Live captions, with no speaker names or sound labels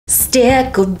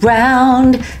Stick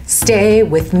around, stay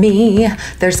with me.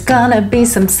 There's gonna be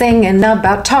some singing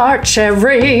about Tart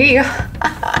Cherry.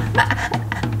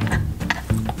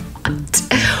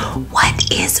 What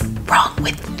is wrong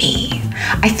with me?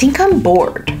 I think I'm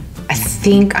bored. I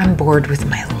think I'm bored with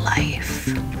my life.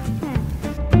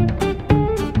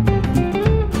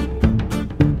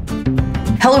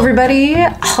 Hello everybody.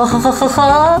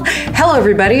 Hello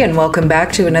everybody, and welcome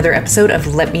back to another episode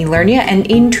of Let Me Learn Ya. And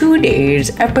in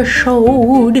today's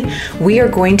episode, we are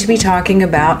going to be talking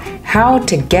about how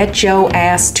to get your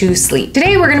ass to sleep.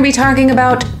 Today we're going to be talking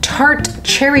about Tart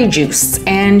Cherry juice,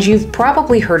 and you've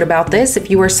probably heard about this if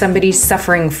you are somebody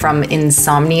suffering from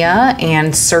insomnia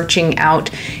and searching out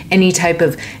any type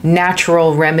of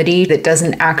natural remedy that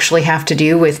doesn't actually have to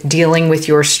do with dealing with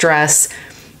your stress,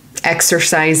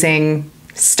 exercising,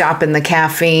 stopping the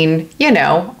caffeine, you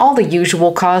know, all the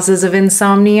usual causes of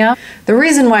insomnia. The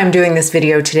reason why I'm doing this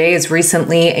video today is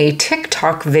recently a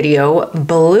TikTok video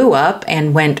blew up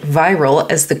and went viral,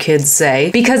 as the kids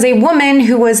say, because a woman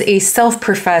who was a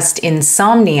self-professed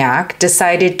insomniac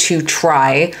decided to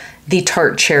try the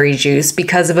Tart Cherry juice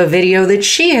because of a video that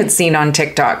she had seen on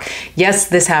TikTok. Yes,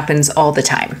 this happens all the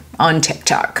time on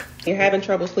TikTok. You're having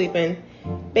trouble sleeping,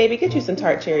 baby, get you some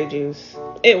Tart Cherry juice.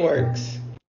 It works.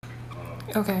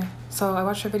 Okay, so I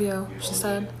watched her video. She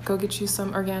said, go get you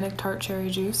some organic Tart Cherry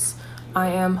juice. I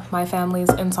am my family's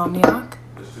insomniac.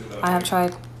 I have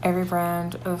tried every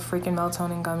brand of freaking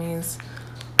melatonin gummies.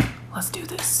 Let's do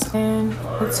this. And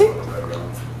let's see.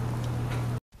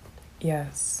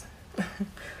 Yes.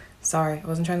 Sorry, I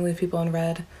wasn't trying to leave people on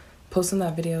red. Posting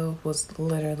that video was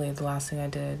literally the last thing I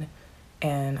did,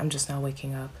 and I'm just now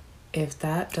waking up. If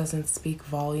that doesn't speak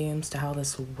volumes to how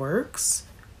this works,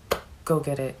 go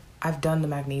get it. I've done the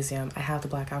magnesium, I have the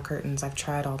blackout curtains, I've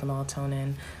tried all the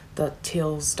melatonin, the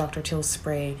Teal's, Dr. Teal's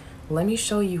spray. Let me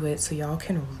show you it so y'all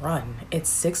can run. It's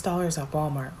 $6 at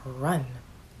Walmart, run.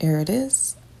 Here it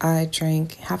is. I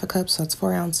drank half a cup, so it's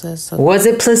 4 ounces. So was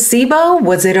it placebo?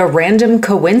 Was it a random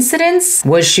coincidence?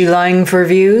 Was she lying for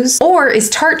views? Or is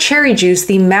Tart Cherry juice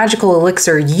the magical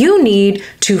elixir you need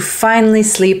to finally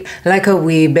sleep like a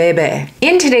wee baby?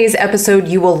 In today's episode,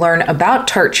 you will learn about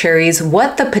Tart Cherries,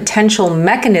 what the potential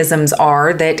mechanisms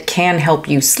are that can help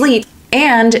you sleep,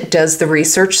 and does the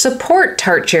research support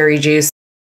Tart Cherry juice?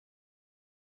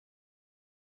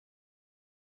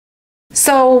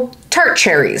 So, Tart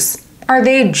Cherries. Are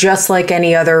they just like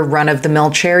any other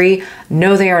run-of-the-mill cherry?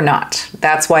 No, they are not.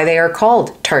 That's why they are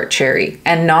called Tart Cherry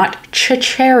and not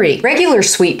cherry. Regular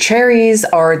sweet cherries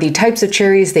are the types of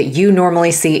cherries that you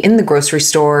normally see in the grocery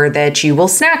store that you will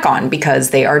snack on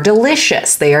because they are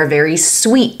delicious. They are very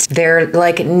sweet. They're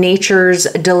like nature's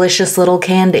delicious little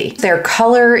candy. Their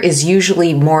color is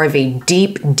usually more of a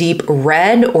deep, deep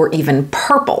red or even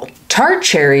purple. Tart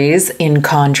cherries, in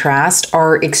contrast,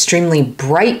 are extremely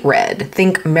bright red.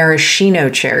 Think maraschino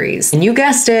cherries. And you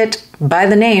guessed it, by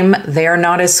the name, they are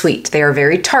not as sweet. They are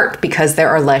very tart because there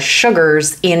are less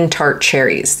sugars in tart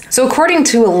cherries. So according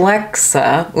to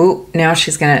Alexa, ooh, now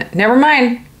she's gonna, never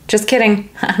mind, just kidding,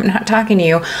 I'm not talking to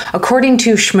you. According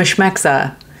to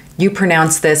Schmishmexa, you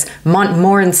pronounce this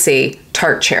Montmorency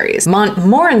Tart Cherries.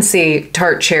 Montmorency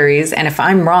Tart Cherries, and if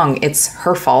I'm wrong, it's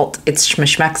her fault, it's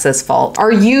Schmishmexa's fault,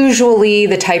 are usually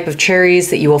the type of cherries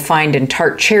that you will find in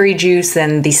Tart Cherry juice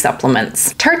and the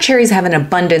supplements. Tart cherries have an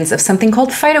abundance of something called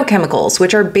phytochemicals,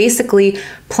 which are basically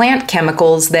plant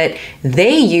chemicals that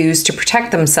they use to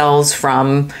protect themselves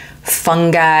from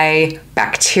fungi,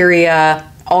 bacteria,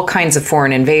 all kinds of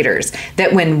foreign invaders,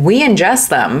 that when we ingest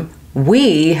them,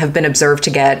 we have been observed to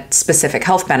get specific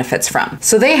health benefits from.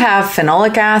 So they have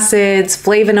phenolic acids,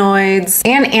 flavonoids,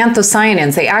 and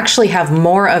anthocyanins. They actually have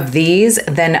more of these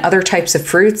than other types of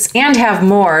fruits and have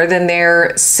more than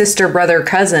their sister, brother,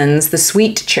 cousins, the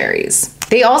sweet cherries.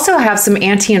 They also have some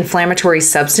anti-inflammatory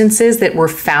substances that were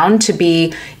found to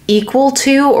be equal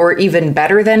to, or even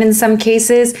better than in some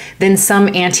cases, than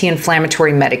some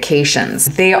anti-inflammatory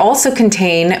medications. They also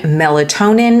contain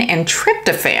melatonin and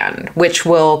tryptophan, which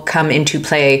will come into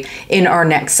play in our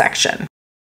next section.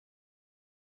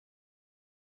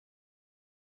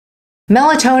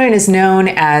 Melatonin is known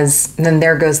as, and then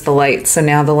there goes the light, so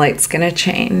now the light's gonna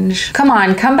change. Come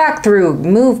on, come back through,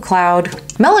 move, cloud.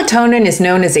 Melatonin is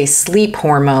known as a sleep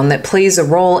hormone that plays a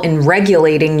role in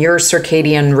regulating your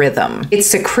circadian rhythm. It's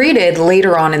secreted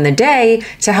later on in the day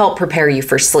to help prepare you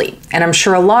for sleep. And I'm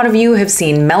sure a lot of you have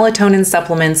seen melatonin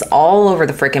supplements all over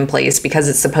the frickin' place because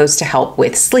it's supposed to help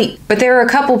with sleep. But there are a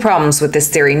couple problems with this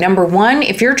theory. Number one,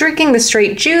 if you're drinking the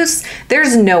straight juice,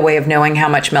 there's no way of knowing how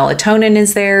much melatonin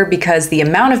is there because the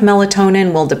amount of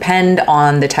melatonin will depend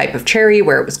on the type of cherry,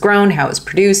 where it was grown, how it was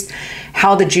produced,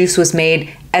 how the juice was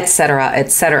made, etc.,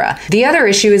 etc. The other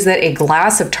issue is that a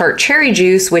glass of tart cherry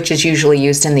juice, which is usually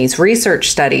used in these research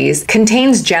studies,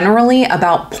 contains generally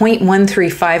about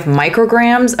 0.135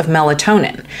 micrograms of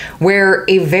melatonin, where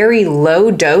a very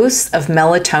low dose of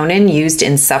melatonin used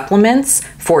in supplements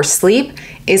for sleep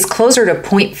is closer to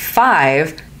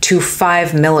 0.5 to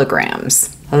 5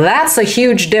 milligrams. That's a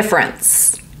huge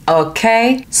difference.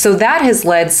 Okay, so that has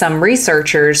led some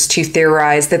researchers to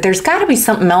theorize that there's got to be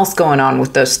something else going on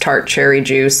with those tart cherry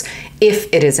juice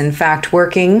if it is in fact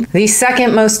working. The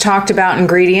second most talked about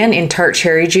ingredient in tart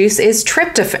cherry juice is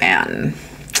tryptophan.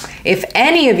 If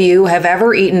any of you have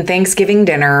ever eaten Thanksgiving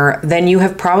dinner, then you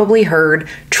have probably heard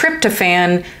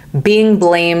tryptophan being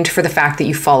blamed for the fact that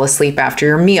you fall asleep after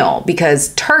your meal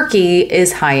because turkey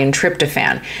is high in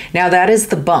tryptophan. Now that is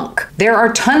the bunk. There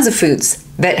are tons of foods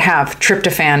that have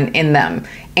tryptophan in them,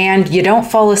 and you don't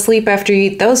fall asleep after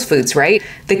you eat those foods, right?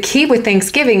 The key with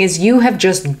Thanksgiving is you have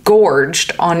just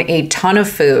gorged on a ton of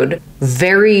food,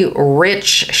 very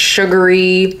rich,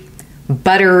 sugary,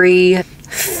 buttery,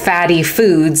 fatty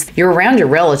foods. You're around your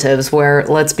relatives where,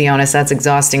 let's be honest, that's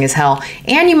exhausting as hell.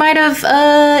 And you might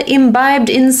have imbibed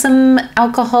in some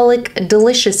alcoholic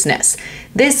deliciousness.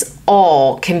 This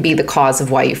all can be the cause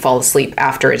of why you fall asleep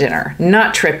after a dinner,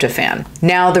 not tryptophan.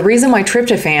 Now, the reason why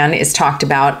tryptophan is talked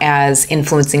about as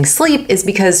influencing sleep is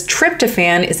because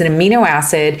tryptophan is an amino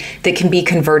acid that can be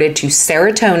converted to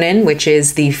serotonin, which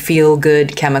is the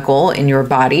feel-good chemical in your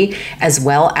body, as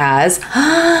well as,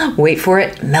 wait for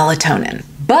it, melatonin.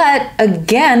 But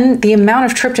again, the amount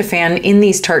of tryptophan in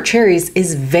these tart cherries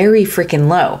is very freaking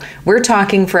low. We're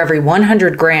talking for every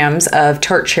 100 grams of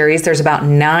tart cherries, there's about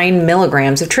 9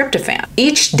 milligrams of tryptophan.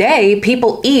 Each day,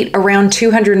 people eat around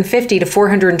 250 to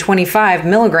 425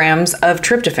 milligrams of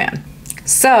tryptophan.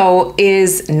 So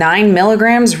is 9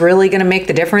 milligrams really going to make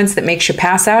the difference that makes you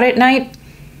pass out at night?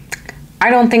 I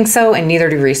don't think so, and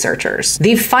neither do researchers.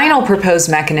 The final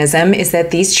proposed mechanism is that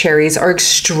these cherries are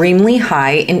extremely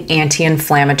high in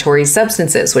anti-inflammatory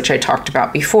substances, which I talked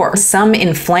about before. Some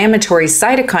inflammatory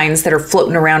cytokines that are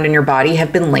floating around in your body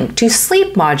have been linked to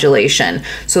sleep modulation,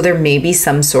 so there may be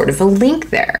some sort of a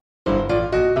link there.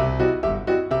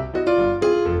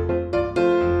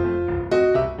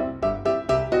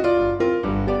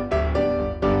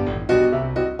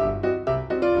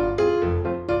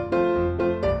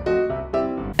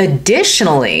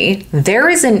 Additionally, there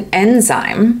is an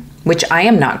enzyme, which I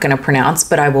am not going to pronounce,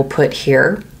 but I will put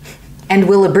here, and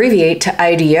will abbreviate to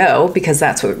IDO because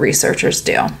that's what researchers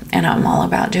do. And I'm all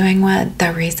about doing what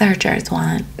the researchers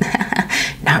want.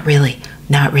 Not really,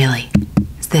 not really.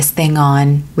 Is this thing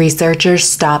on? Researchers,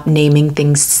 stop naming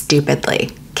things stupidly.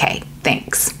 Okay,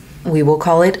 thanks. We will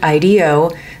call it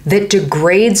IDO, that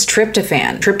degrades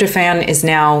tryptophan. Tryptophan is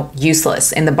now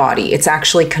useless in the body. It's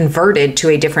actually converted to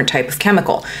a different type of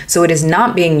chemical. So it is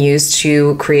not being used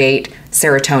to create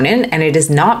serotonin, and it is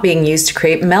not being used to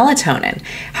create melatonin.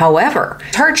 However,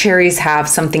 tart cherries have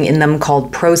something in them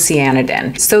called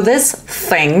procyanidin. So this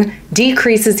thing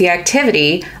decreases the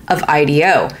activity of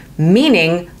IDO,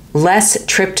 meaning less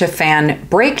tryptophan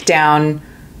breakdown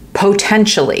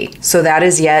potentially. So that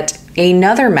is yet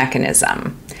another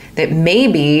mechanism that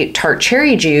maybe tart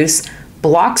cherry juice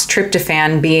blocks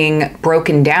tryptophan being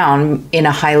broken down in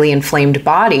a highly inflamed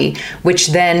body, which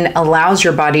then allows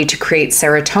your body to create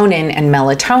serotonin and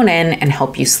melatonin and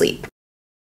help you sleep.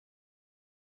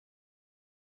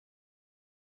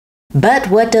 But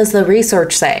what does the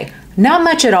research say? Not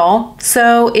much at all.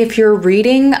 So if you're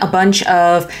reading a bunch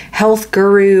of health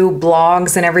guru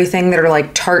blogs and everything that are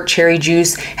like tart cherry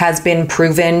juice has been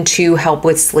proven to help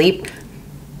with sleep,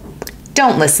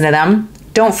 don't listen to them.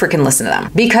 Don't freaking listen to them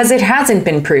because it hasn't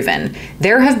been proven.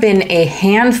 There have been a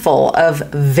handful of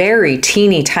very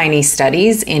teeny tiny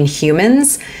studies in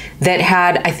humans that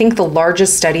had, I think the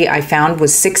largest study I found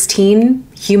was 16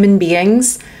 human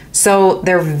beings. So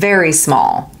they're very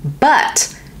small,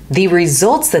 but the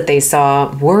results that they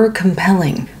saw were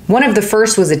compelling. One of the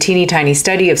first was a teeny tiny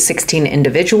study of 16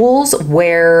 individuals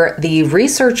where the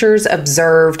researchers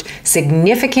observed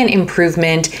significant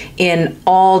improvement in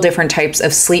all different types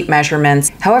of sleep measurements.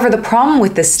 However, the problem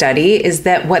with this study is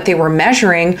that what they were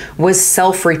measuring was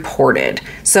self-reported.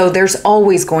 So there's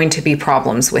always going to be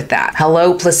problems with that.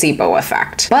 Hello, placebo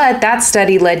effect. But that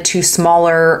study led to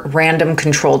smaller random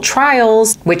controlled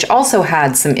trials, which also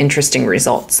had some interesting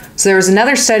results. So there was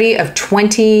another study of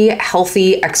 20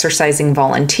 healthy exercising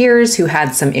volunteers volunteers who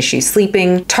had some issues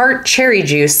sleeping. Tart cherry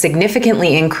juice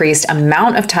significantly increased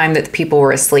amount of time that the people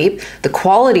were asleep, the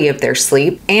quality of their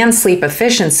sleep, and sleep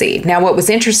efficiency. Now, what was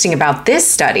interesting about this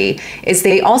study is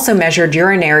they also measured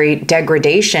urinary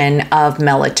degradation of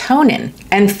melatonin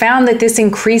and found that this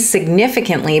increased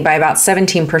significantly by about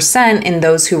 17% in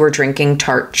those who were drinking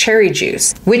tart cherry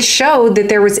juice, which showed that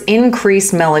there was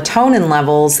increased melatonin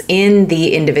levels in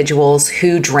the individuals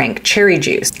who drank cherry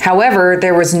juice. However,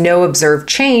 there was no observed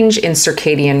change in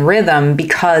circadian rhythm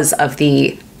because of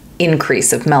the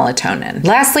increase of melatonin.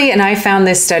 Lastly, and I found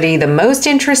this study the most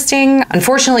interesting,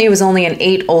 unfortunately it was only in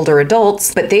 8 older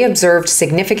adults, but they observed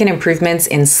significant improvements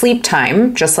in sleep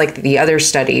time, just like the other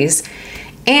studies,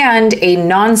 and a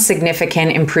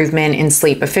non-significant improvement in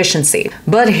sleep efficiency.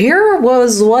 But here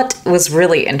was what was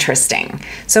really interesting.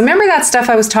 So remember that stuff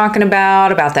I was talking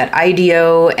about that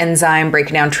IDO enzyme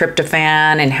breaking down tryptophan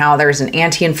and how there's an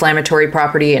anti-inflammatory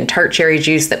property in tart cherry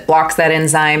juice that blocks that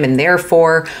enzyme, and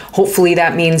therefore, hopefully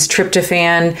that means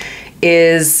tryptophan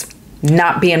is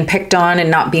not being picked on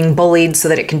and not being bullied so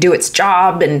that it can do its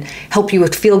job and help you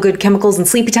with feel-good chemicals and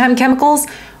sleepy time chemicals?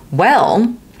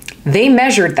 Well, they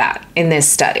measured that in this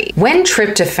study. When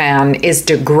tryptophan is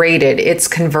degraded, it's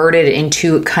converted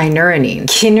into kynurenine.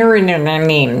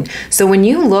 So when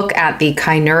you look at the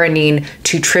kynurenine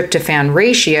to tryptophan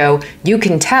ratio, you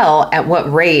can tell at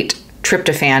what rate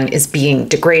tryptophan is being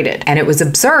degraded. And it was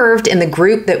observed in the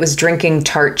group that was drinking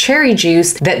tart cherry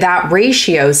juice that that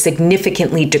ratio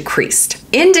significantly decreased,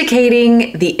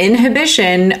 indicating the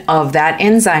inhibition of that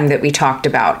enzyme that we talked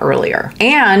about earlier.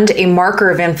 And a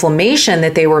marker of inflammation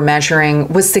that they were measuring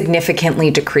was significantly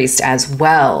decreased as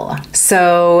well.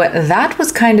 So that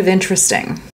was kind of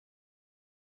interesting.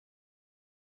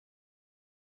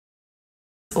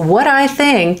 What I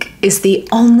think is the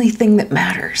only thing that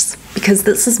matters, because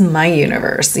this is my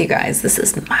universe, you guys, this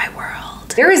is my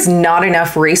world. There is not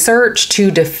enough research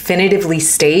to definitively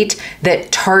state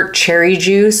that tart cherry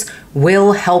juice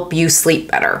will help you sleep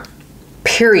better.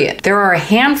 Period. There are a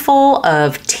handful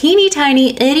of teeny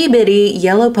tiny itty bitty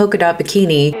yellow polka dot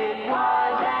bikini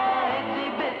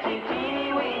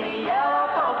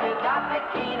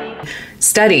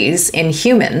studies in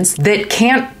humans that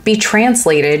can't be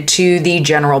translated to the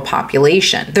general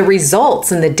population. The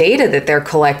results and the data that they're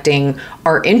collecting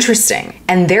are interesting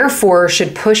and therefore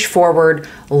should push forward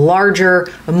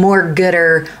larger, more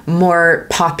gooder, more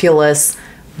populous,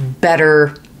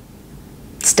 better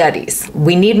studies.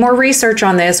 We need more research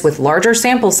on this with larger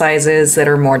sample sizes that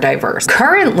are more diverse.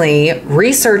 Currently,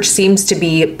 research seems to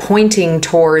be pointing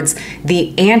towards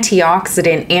the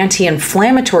antioxidant,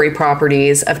 anti-inflammatory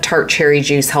properties of tart cherry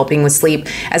juice helping with sleep,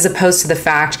 as opposed to the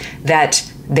fact that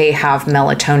they have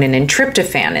melatonin and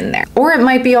tryptophan in there. Or it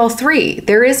might be all three.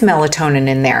 There is melatonin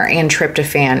in there and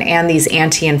tryptophan and these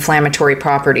anti-inflammatory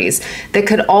properties that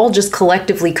could all just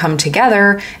collectively come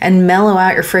together and mellow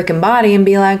out your freaking body and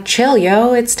be like, chill,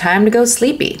 yo, it's time to go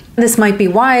sleepy. This might be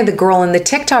why the girl in the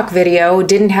TikTok video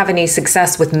didn't have any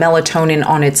success with melatonin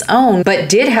on its own, but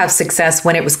did have success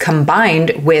when it was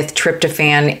combined with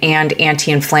tryptophan and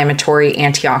anti-inflammatory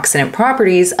antioxidant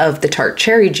properties of the tart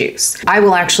cherry juice. I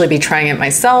will actually be trying it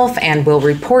myself and will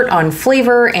report on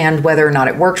flavor and whether or not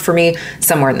it worked for me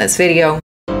somewhere in this video.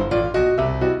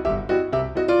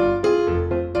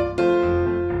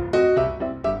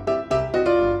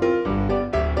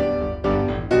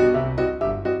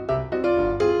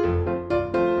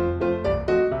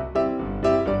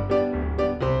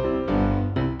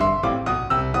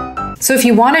 So if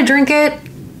you want to drink it,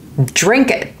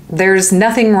 drink it. There's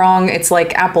nothing wrong. It's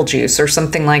like apple juice or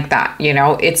something like that. You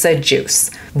know, it's a juice.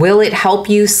 Will it help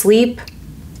you sleep?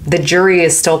 The jury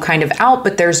is still kind of out,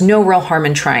 but there's no real harm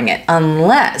in trying it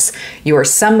unless you are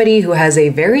somebody who has a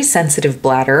very sensitive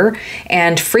bladder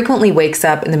and frequently wakes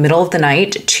up in the middle of the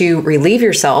night to relieve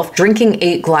yourself. Drinking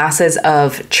 8 glasses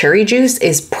of cherry juice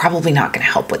is probably not going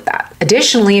to help with that.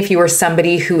 Additionally, if you are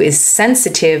somebody who is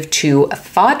sensitive to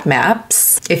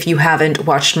FODMAPs, if you haven't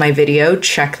watched my video,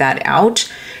 check that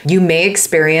out. You may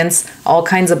experience all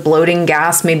kinds of bloating,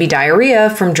 gas, maybe diarrhea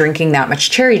from drinking that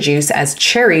much cherry juice, as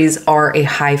cherries are a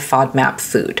high FODMAP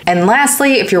food. And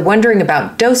lastly, if you're wondering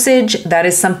about dosage, that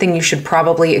is something you should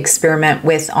probably experiment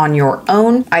with on your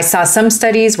own. I saw some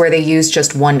studies where they used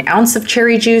just 1 ounce of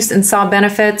cherry juice and saw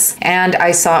benefits, and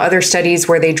I saw other studies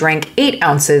where they drank 8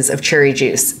 ounces of cherry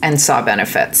juice and saw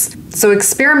benefits. So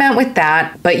experiment with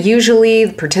that, but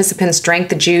usually participants drank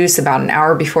the juice about an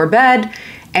hour before bed,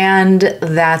 and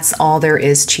that's all there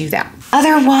is to that.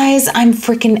 Otherwise, I'm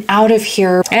freaking out of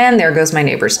here. And there goes my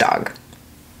neighbor's dog.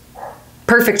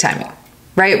 Perfect timing,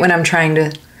 right when I'm trying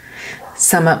to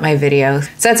sum up my video.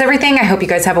 So that's everything. I hope you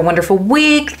guys have a wonderful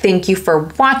week. Thank you for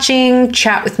watching.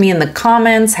 Chat with me in the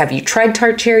comments. Have you tried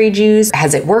tart cherry juice?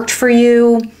 Has it worked for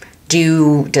you?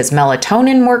 Does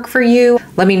melatonin work for you?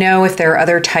 Let me know if there are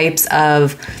other types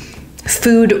of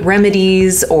food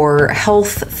remedies or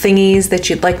health thingies that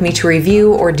you'd like me to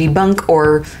review or debunk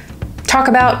or talk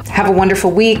about. Have a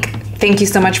wonderful week. Thank you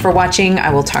so much for watching. I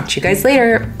will talk to you guys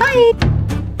later. Bye.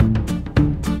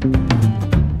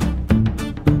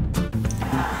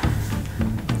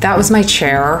 That was my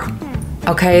chair.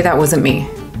 Okay, that wasn't me.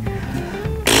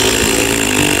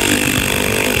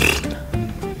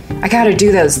 I gotta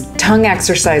do those tongue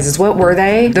exercises. What were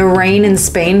they? The rain in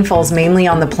Spain falls mainly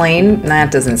on the plain?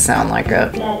 That doesn't sound like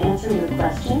it. Did that answer your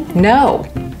question? No.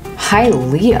 Hi,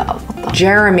 Leah.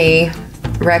 Jeremy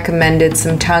recommended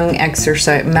some tongue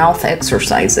exercise, mouth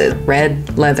exercises.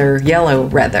 Red leather, yellow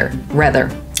leather.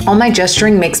 All my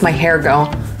gesturing makes my hair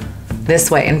go this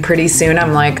way, and pretty soon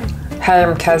I'm like, hey,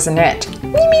 I'm cousinette.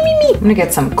 Me. I'm gonna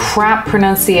get some crap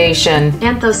pronunciation.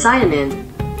 Anthocyanin.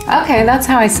 Okay, that's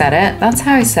how I said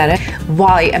it.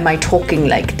 Why am I talking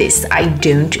like this? I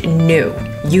don't know.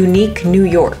 Unique New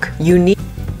York. Unique.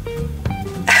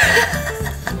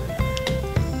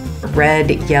 Red,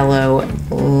 yellow,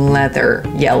 leather,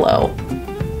 yellow.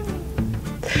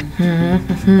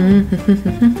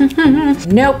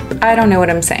 Nope, I don't know what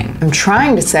I'm saying. I'm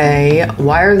trying to say,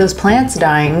 why are those plants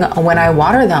dying when I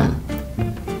water them?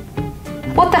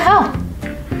 What the hell?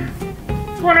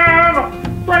 Whatever.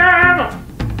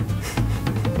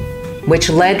 Which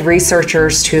led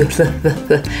researchers to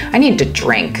I need to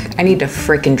drink. I need to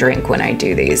freaking drink when I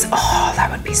do these. Oh,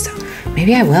 that would be so.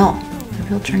 Maybe I will.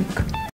 Maybe I'll drink.